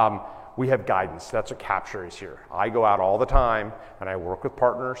 We have guidance. That's what Capture is here. I go out all the time and I work with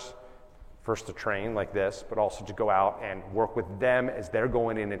partners, first to train like this, but also to go out and work with them as they're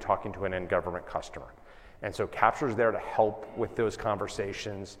going in and talking to an end government customer. And so Capture is there to help with those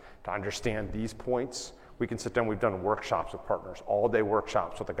conversations, to understand these points. We can sit down, we've done workshops with partners, all-day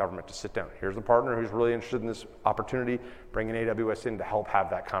workshops with the government to sit down. Here's a partner who's really interested in this opportunity, bringing AWS in to help have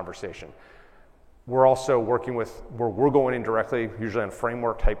that conversation. We're also working with, where we're going in directly, usually on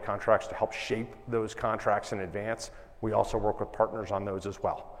framework type contracts to help shape those contracts in advance. We also work with partners on those as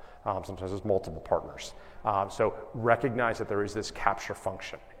well. Sometimes there's multiple partners. So recognize that there is this Capture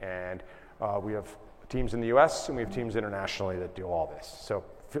function. And we have teams in the US and we have teams internationally that do all this. So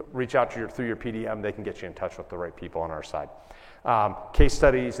reach out to through your PDM, they can get you in touch with the right people on our side. Case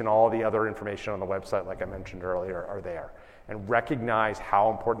studies and all the other information on the website, like I mentioned earlier, are there. And recognize how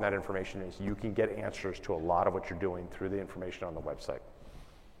important that information is. You can get answers to a lot of what you're doing through the information on the website.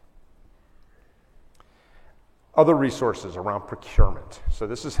 Other resources around procurement. So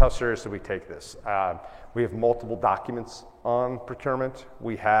this is how seriously we take this. We have multiple documents on procurement.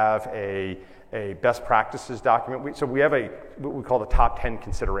 We have a best practices document. So we have what we call the top 10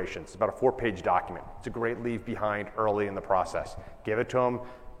 considerations. It's about a 4-page document. It's a great leave behind early in the process. Give it to them.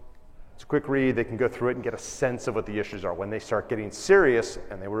 It's a quick read. They can go through it and get a sense of what the issues are. When they start getting serious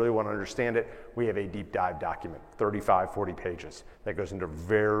and they really want to understand it, we have a deep dive document, 35, 40 pages, that goes into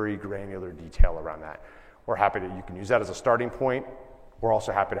very granular detail around that. We're happy that you can use that as a starting point. We're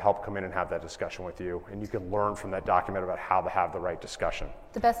also happy to help come in and have that discussion with you, and you can learn from that document about how to have the right discussion.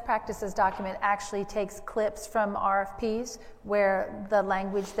 The best practices document actually takes clips from RFPs where the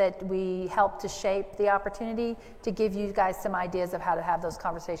language that we help to shape the opportunity to give you guys some ideas of how to have those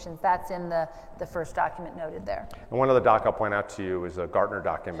conversations. That's in the first document noted there. And one other doc I'll point out to you is a Gartner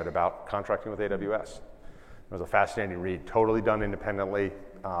document about contracting with AWS. It was a fascinating read, totally done independently.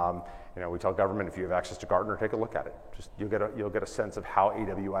 We tell government, if you have access to Gartner, take a look at it. Just you'll get a sense of how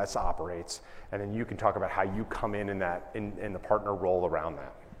AWS operates, and then you can talk about how you come in the partner role around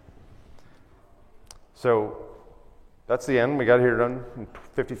that. So that's the end. We got here done in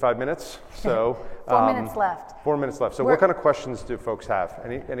 55 minutes. So 4 minutes left. 4 minutes left. So what kind of questions do folks have?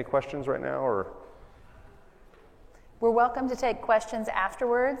 Any questions right now, or? We're welcome to take questions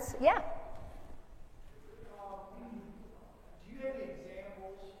afterwards. Yeah.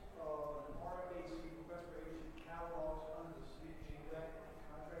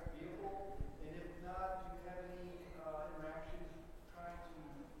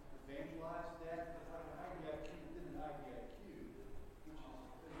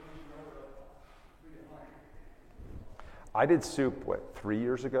 I did SOUP, 3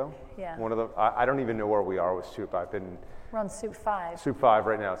 years ago? Yeah. I don't even know where we are with SOUP. We're on SOUP 5. SOUP 5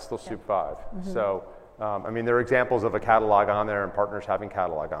 right now. It's still SOUP 5. Mm-hmm. So, there are examples of a catalog on there and partners having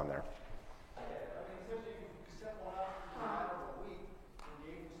catalog on there.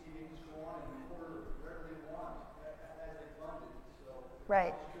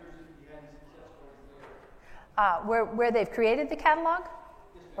 Right. Where they've created the catalog?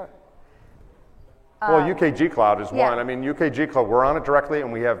 Well, UKG Cloud is one. UKG Cloud, we're on it directly,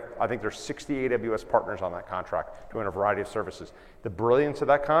 and we have, I think there's 60 AWS partners on that contract doing a variety of services. The brilliance of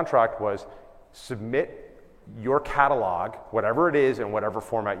that contract was submit your catalog, whatever it is, in whatever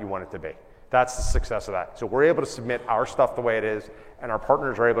format you want it to be. That's the success of that. So we're able to submit our stuff the way it is, and our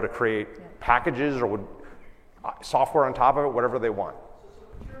partners are able to create packages or software on top of it, whatever they want.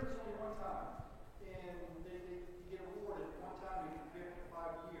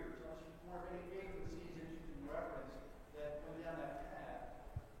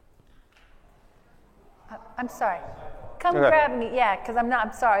 I'm sorry. Come grab me, because I'm not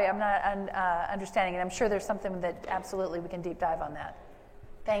understanding it. I'm sure there's something that absolutely we can deep dive on that.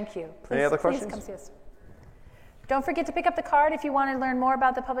 Thank you. Any other questions? Please come see us. Don't forget to pick up the card if you want to learn more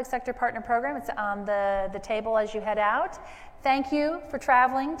about the Public Sector Partner Program. It's on the table as you head out. Thank you for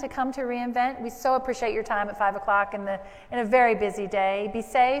traveling to come to reInvent. We so appreciate your time at 5 o'clock in a very busy day. Be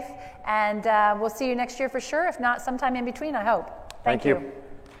safe, and we'll see you next year for sure, if not sometime in between, I hope. Thank you.